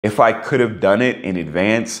If I could have done it in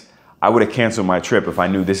advance, I would have canceled my trip if I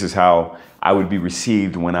knew this is how I would be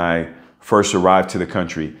received when I first arrived to the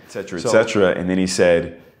country, et cetera, et cetera. And then he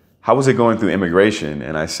said, how was it going through immigration?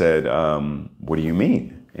 And I said, what do you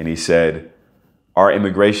mean? And he said, our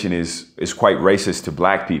immigration is quite racist to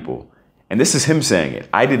black people. And this is him saying it.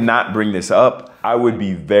 I did not bring this up. I would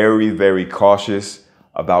be very, very cautious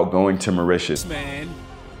about going to Mauritius. Man.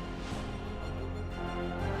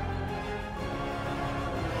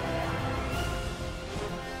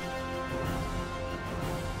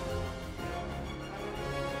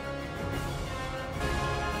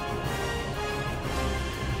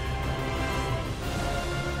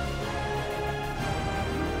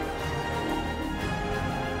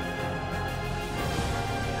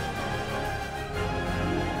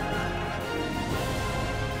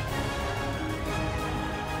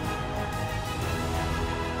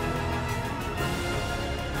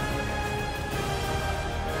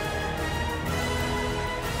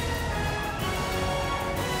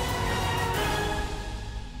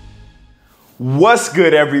 What's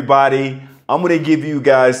good, everybody? I'm gonna give you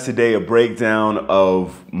guys today a breakdown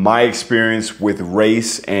of my experience with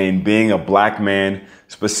race and being a black man,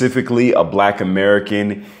 specifically a black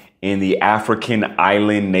American in the African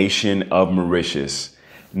island nation of Mauritius.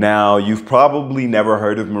 Now, you've probably never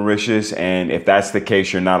heard of Mauritius, and if that's the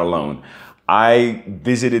case, you're not alone. I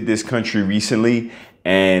visited this country recently,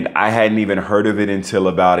 and I hadn't even heard of it until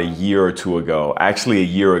about a year or two ago. Actually, a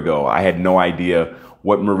year ago, I had no idea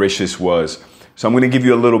what Mauritius was. So I'm going to give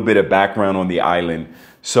you a little bit of background on the island.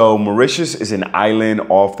 So Mauritius is an island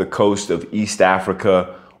off the coast of East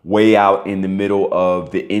Africa, way out in the middle of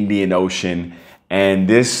the Indian Ocean. And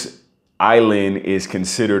this island is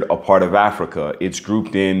considered a part of Africa. It's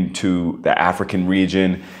grouped into the African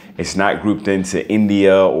region. It's not grouped into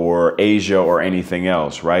India or Asia or anything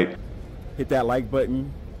else, right? Hit that like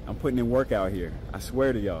button. I'm putting in work out here. I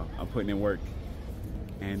swear to y'all, I'm putting in work.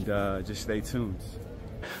 And just stay tuned.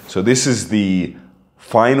 So this is the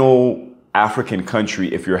final African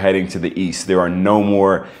country if you're heading to the east. There are no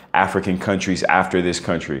more African countries after this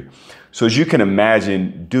country. So as you can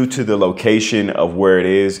imagine, due to the location of where it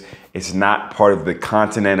is, it's not part of the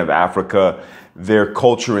continent of Africa. Their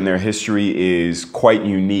culture and their history is quite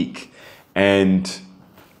unique. And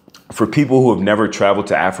for people who have never traveled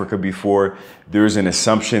to Africa before, there's an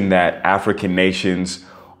assumption that African nations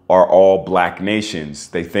are all black nations.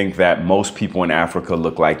 They think that most people in Africa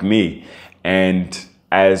look like me. And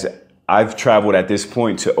as I've traveled at this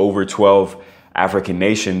point to over 12 African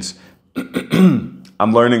nations,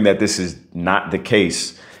 I'm learning that this is not the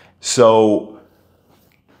case. So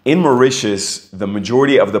in Mauritius, the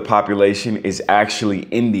majority of the population is actually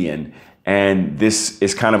Indian. And this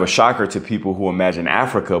is kind of a shocker to people who imagine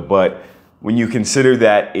Africa. But when you consider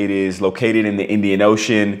that it is located in the Indian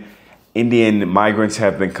Ocean, Indian migrants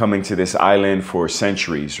have been coming to this island for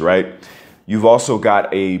centuries, right? You've also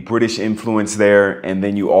got a British influence there, and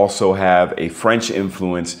then you also have a French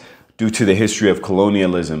influence due to the history of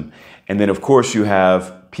colonialism. And then, of course, you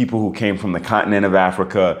have people who came from the continent of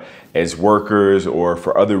Africa as workers or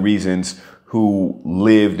for other reasons who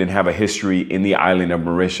lived and have a history in the island of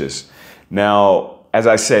Mauritius. Now, as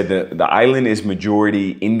I said, the island is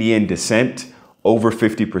majority Indian descent, over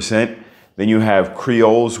 50%. Then you have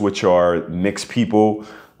Creoles, which are mixed people,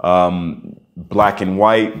 black and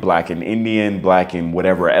white, black and Indian, black and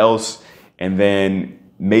whatever else. And then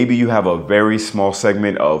maybe you have a very small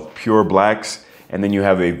segment of pure blacks, and then you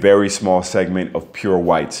have a very small segment of pure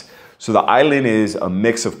whites. So the island is a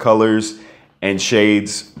mix of colors and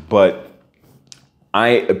shades, but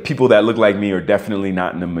people that look like me are definitely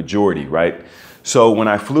not in the majority, right? So when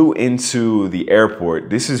I flew into the airport,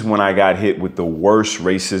 this is when I got hit with the worst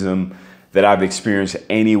racism that I've experienced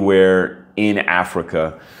anywhere in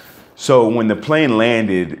Africa. So when the plane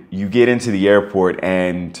landed, you get into the airport,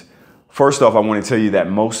 and first off, I want to tell you that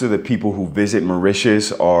most of the people who visit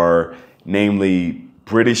Mauritius are namely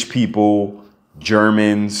British people,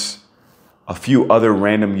 Germans, a few other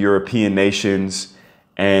random European nations,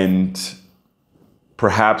 and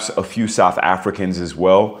perhaps a few South Africans as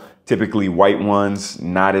well. Typically white ones,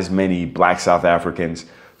 not as many black South Africans.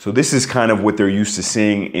 So this is kind of what they're used to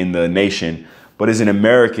seeing in the nation. But as an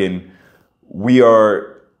American, we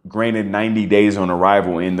are granted 90 days on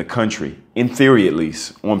arrival in the country, in theory at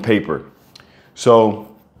least, on paper.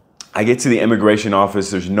 So I get to the immigration office.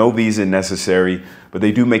 There's no visa necessary, but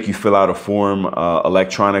they do make you fill out a form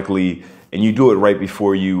electronically, and you do it right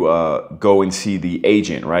before you go and see the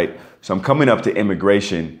agent, right? So I'm coming up to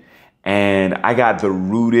immigration, and I got the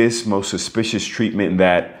rudest, most suspicious treatment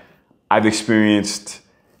that I've experienced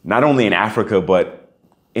not only in Africa, but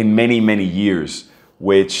in many, many years,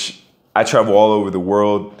 which I travel all over the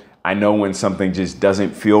world. I know when something just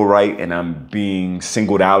doesn't feel right and I'm being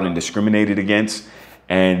singled out and discriminated against.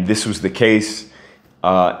 And this was the case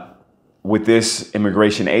with this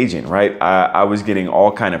immigration agent, right? I was getting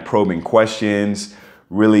all kind of probing questions,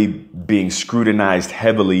 really being scrutinized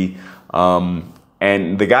heavily.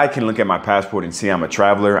 And the guy can look at my passport and see I'm a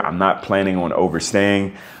traveler. I'm not planning on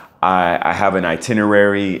overstaying. I have an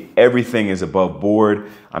itinerary. Everything is above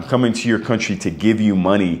board. I'm coming to your country to give you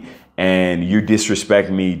money, and you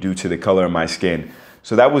disrespect me due to the color of my skin.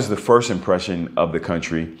 So that was the first impression of the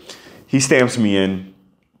country. He stamps me in.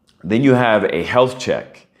 Then you have a health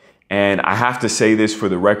check. And I have to say this for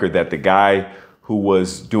the record, that the guy who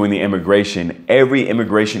was doing the immigration, every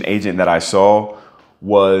immigration agent that I saw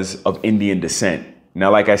was of Indian descent.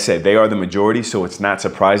 Now, like I said, they are the majority, so it's not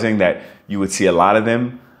surprising that you would see a lot of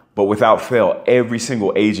them. But without fail, every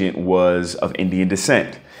single agent was of Indian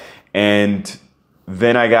descent. And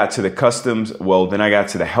then I got to the customs. Well, then I got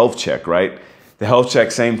to the health check, right? The health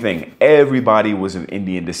check, same thing. Everybody was of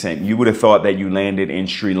Indian descent. You would have thought that you landed in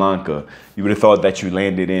Sri Lanka. You would have thought that you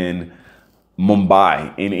landed in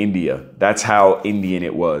Mumbai in India. That's how Indian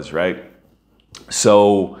it was, right?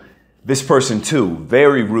 So this person too,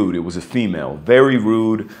 very rude. It was a female, very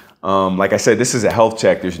rude. Like I said, this is a health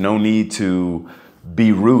check. There's no need to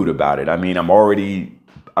be rude about it. I mean, I've already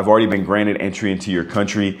been granted entry into your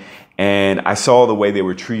country, and I saw the way they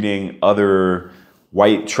were treating other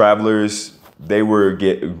white travelers. They were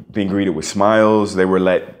being greeted with smiles. They were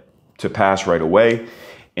let to pass right away.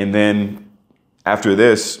 And then after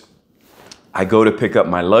this, I go to pick up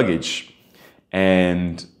my luggage,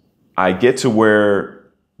 and I get to where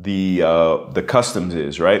the customs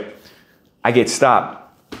is, right? I get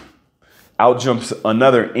stopped. Out jumps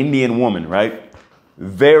another Indian woman, right?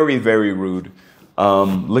 Very, very rude.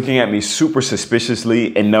 Looking at me super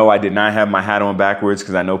suspiciously. And no, I did not have my hat on backwards,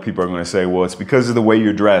 because I know people are going to say, well, it's because of the way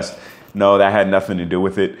you're dressed. No, that had nothing to do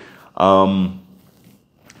with it.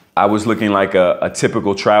 I was looking like a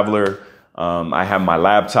typical traveler. I have my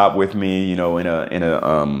laptop with me, in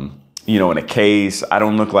a case. I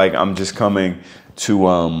don't look like I'm just coming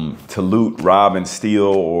to loot, rob, and steal,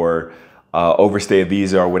 or overstay a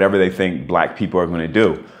visa, or whatever they think black people are going to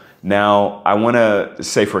do. Now, I want to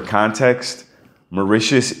say, for context,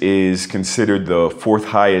 Mauritius is considered the 4th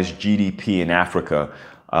highest GDP in Africa.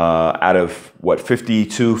 Out of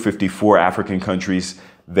 52, 54 African countries,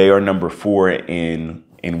 they are number 4 in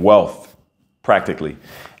wealth, practically.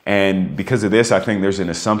 And because of this, I think there's an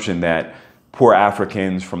assumption that poor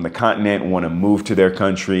Africans from the continent want to move to their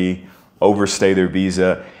country, overstay their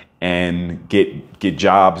visa, and get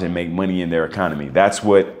jobs and make money in their economy. That's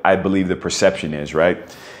what I believe the perception is,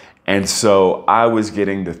 right? And so I was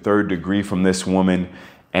getting the 3rd degree from this woman.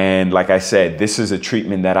 And like I said, this is a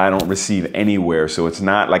treatment that I don't receive anywhere. So it's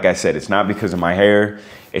not, like I said, it's not because of my hair.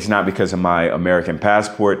 It's not because of my American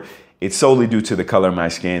passport. It's solely due to the color of my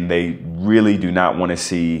skin. They really do not want to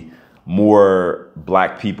see more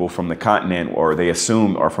black people from the continent, or they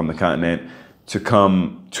assume are from the continent, to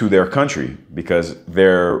come to their country, because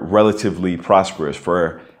they're relatively prosperous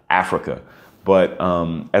for Africa. But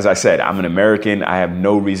as I said, I'm an American. I have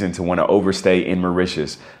no reason to want to overstay in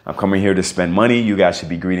Mauritius. I'm coming here to spend money. You guys should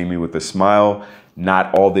be greeting me with a smile,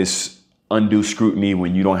 not all this undue scrutiny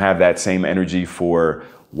when you don't have that same energy for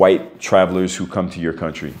white travelers who come to your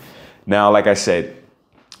country. Now, like I said,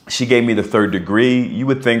 she gave me the 3rd degree. You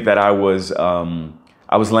would think that I was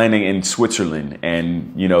landing in Switzerland,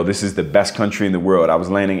 and this is the best country in the world. I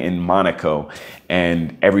was landing in Monaco,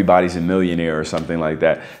 and everybody's a millionaire or something like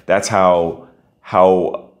that. That's how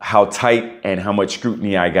tight and how much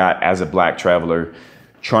scrutiny I got as a black traveler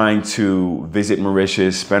trying to visit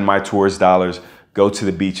Mauritius, spend my tourist dollars, go to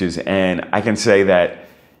the beaches. And I can say that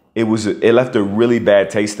it left a really bad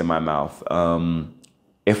taste in my mouth.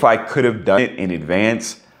 If I could have done it in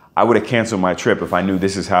advance, I would have canceled my trip if I knew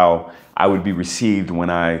this is how I would be received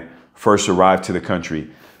when I first arrived to the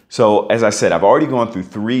country. So as I said, I've already gone through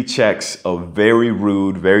 3 checks of very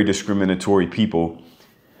rude, very discriminatory people.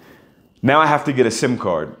 Now I have to get a SIM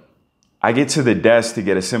card. I get to the desk to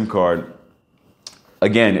get a SIM card.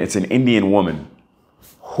 Again, it's an Indian woman.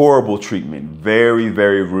 Horrible treatment, very,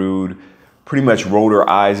 very rude. Pretty much rolled her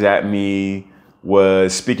eyes at me,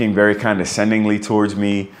 was speaking very condescendingly towards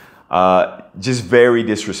me, just very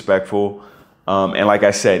disrespectful. And like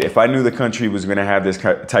I said, if I knew the country was going to have this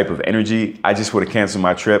type of energy, I just would have canceled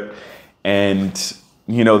my trip. And,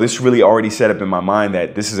 this really already set up in my mind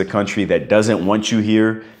that this is a country that doesn't want you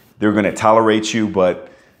here. They're going to tolerate you, but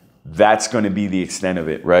that's going to be the extent of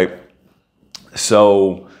it, right?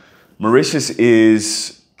 So Mauritius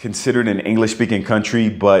is considered an English-speaking country,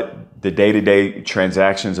 but the day-to-day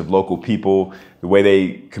transactions of local people, the way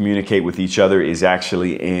they communicate with each other is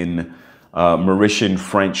actually in Mauritian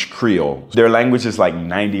French Creole. Their language is like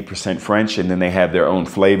 90% French, and then they have their own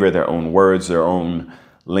flavor, their own words, their own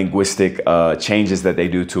linguistic changes that they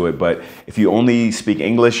do to it. But if you only speak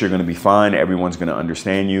English, you're going to be fine. Everyone's going to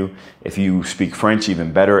understand you. If you speak French,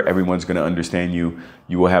 even better, everyone's going to understand you.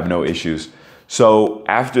 You will have no issues. So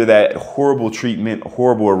after that horrible treatment,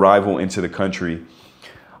 horrible arrival into the country,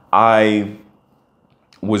 I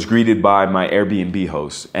was greeted by my Airbnb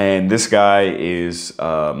host. And this guy is,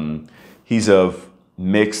 he's of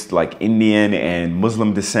mixed like Indian and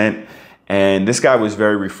Muslim descent. And this guy was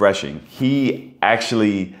very refreshing. He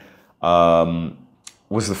actually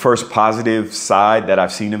was the first positive side that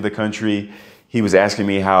I've seen of the country. He was asking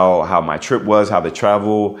me how my trip was, how the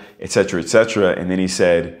travel, et cetera, et cetera. And then he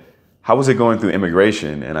said, how was it going through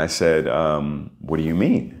immigration? And I said, what do you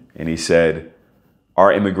mean? And he said,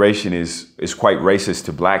 our immigration is quite racist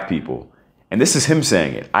to black people. And this is him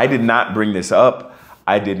saying it. I did not bring this up.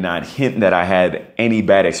 I did not hint that I had any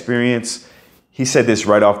bad experience. He said this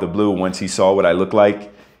right off the blue once he saw what I looked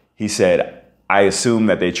like. He said, I assume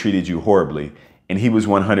that they treated you horribly. And he was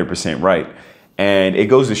 100% right. And it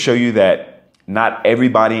goes to show you that not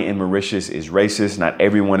everybody in Mauritius is racist. Not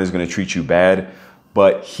everyone is going to treat you bad.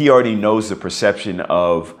 But he already knows the perception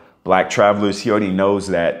of black travelers. He already knows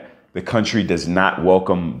that the country does not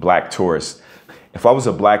welcome black tourists. If I was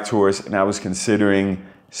a black tourist and I was considering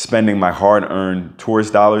spending my hard-earned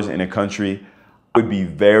tourist dollars in a country, I would be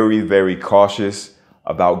very, very cautious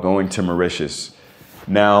about going to Mauritius.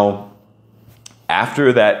 Now,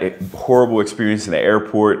 after that horrible experience in the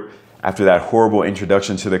airport, after that horrible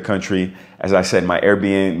introduction to the country, as I said, my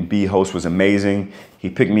Airbnb host was amazing. He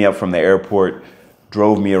picked me up from the airport,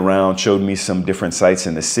 drove me around, showed me some different sites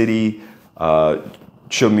in the city,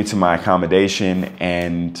 showed me to my accommodation,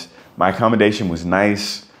 and my accommodation was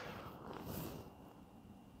nice.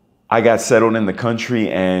 I got settled in the country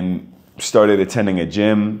and started attending a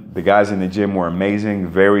gym. The guys in the gym were amazing,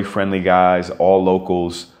 very friendly guys, all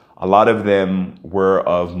locals. A lot of them were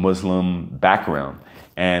of Muslim background.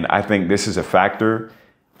 And I think this is a factor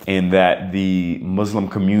in that the Muslim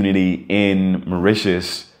community in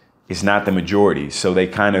Mauritius is not the majority. So they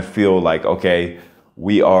kind of feel like, okay,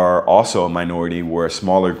 we are also a minority, we're a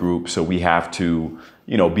smaller group, so we have to,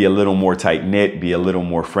 you know, be a little more tight-knit, be a little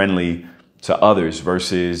more friendly to others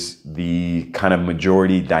versus the kind of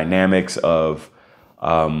majority dynamics of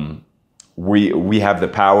we have the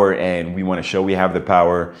power and we want to show we have the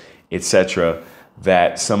power, etc.,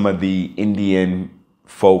 that some of the Indian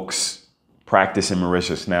folks practice in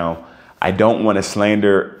Mauritius. Now, I don't want to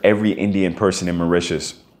slander every Indian person in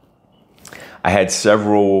Mauritius. I had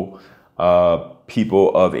several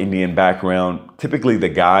people of Indian background, typically the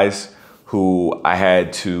guys who I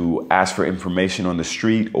had to ask for information on the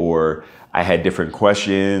street, or I had different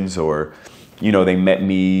questions, or, you know, they met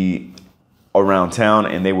me around town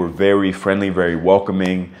and they were very friendly, very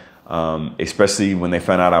welcoming, especially when they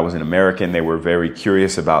found out I was an American. They were very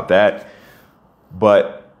curious about that.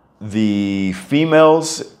 But the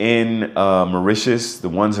females in Mauritius, the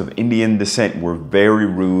ones of Indian descent, were very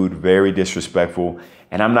rude, very disrespectful.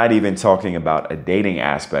 And I'm not even talking about a dating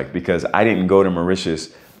aspect, because I didn't go to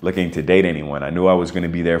Mauritius looking to date anyone. I knew I was going to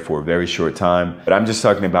be there for a very short time. But I'm just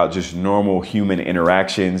talking about just normal human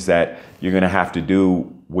interactions that you're going to have to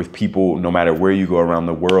do with people no matter where you go around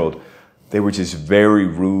the world. They were just very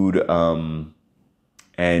rude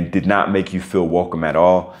and did not make you feel welcome at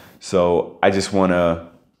all. So I just want to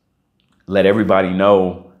let everybody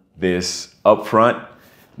know this up front.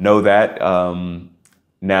 Know that.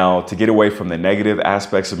 Now, to get away from the negative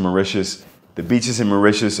aspects of Mauritius, the beaches in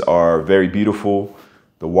Mauritius are very beautiful.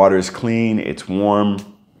 The water is clean, it's warm.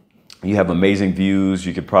 You have amazing views.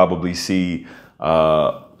 You could probably see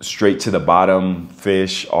straight to the bottom,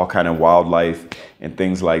 fish, all kind of wildlife and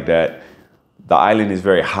things like that. The island is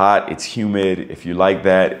very hot, it's humid. If you like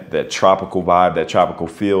that tropical vibe, that tropical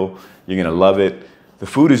feel, you're gonna love it. The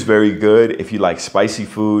food is very good. If you like spicy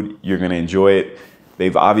food, you're gonna enjoy it.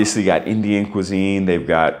 They've obviously got Indian cuisine. They've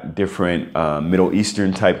got different Middle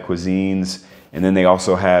Eastern type cuisines. And then they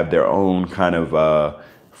also have their own kind of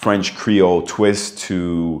French Creole twist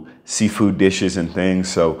to seafood dishes and things.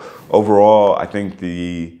 So overall, I think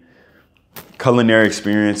the culinary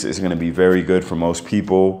experience is going to be very good for most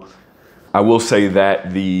people. I will say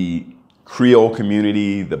that the Creole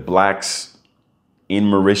community, the blacks in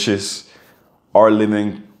Mauritius, are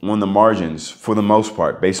living on the margins for the most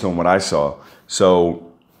part, based on what I saw.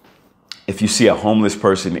 So if you see a homeless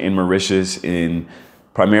person in Mauritius,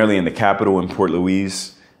 primarily in the capital in Port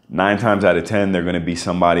Louis, 9 times out of 10, they're going to be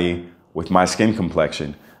somebody with my skin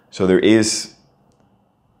complexion. So there is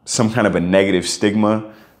some kind of a negative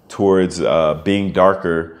stigma towards being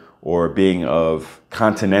darker or being of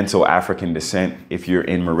continental African descent if you're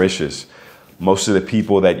in Mauritius. Most of the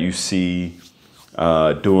people that you see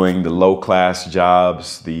doing the low-class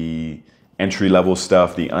jobs, the entry-level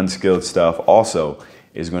stuff, the unskilled stuff also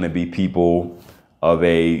is going to be people of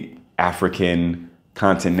a African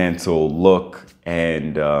continental look.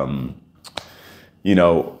 And, you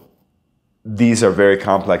know, these are very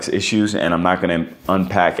complex issues, and I'm not going to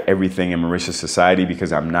unpack everything in Mauritius society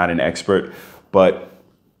because I'm not an expert, but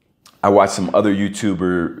I watched some other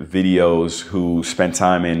YouTuber videos who spent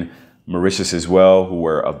time in Mauritius as well, who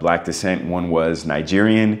were of Black descent. One was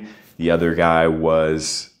Nigerian. The other guy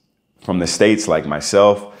was from the States like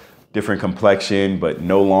myself, different complexion, but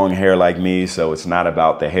no long hair like me. So it's not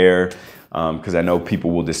about the hair, because I know people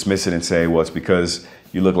will dismiss it and say, well, it's because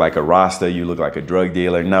you look like a Rasta, you look like a drug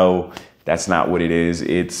dealer. No, that's not what it is.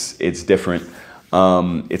 It's different.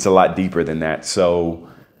 It's a lot deeper than that. So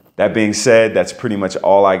that being said, that's pretty much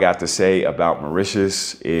all I got to say about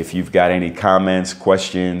Mauritius. If you've got any comments,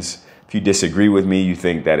 questions, if you disagree with me, you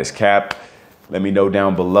think that is cap, let me know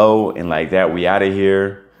down below. And like that, we out of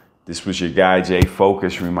here. This was your guy, Jay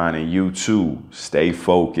Focus, reminding you to stay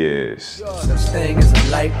focused.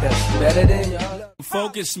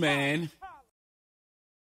 Focus, man.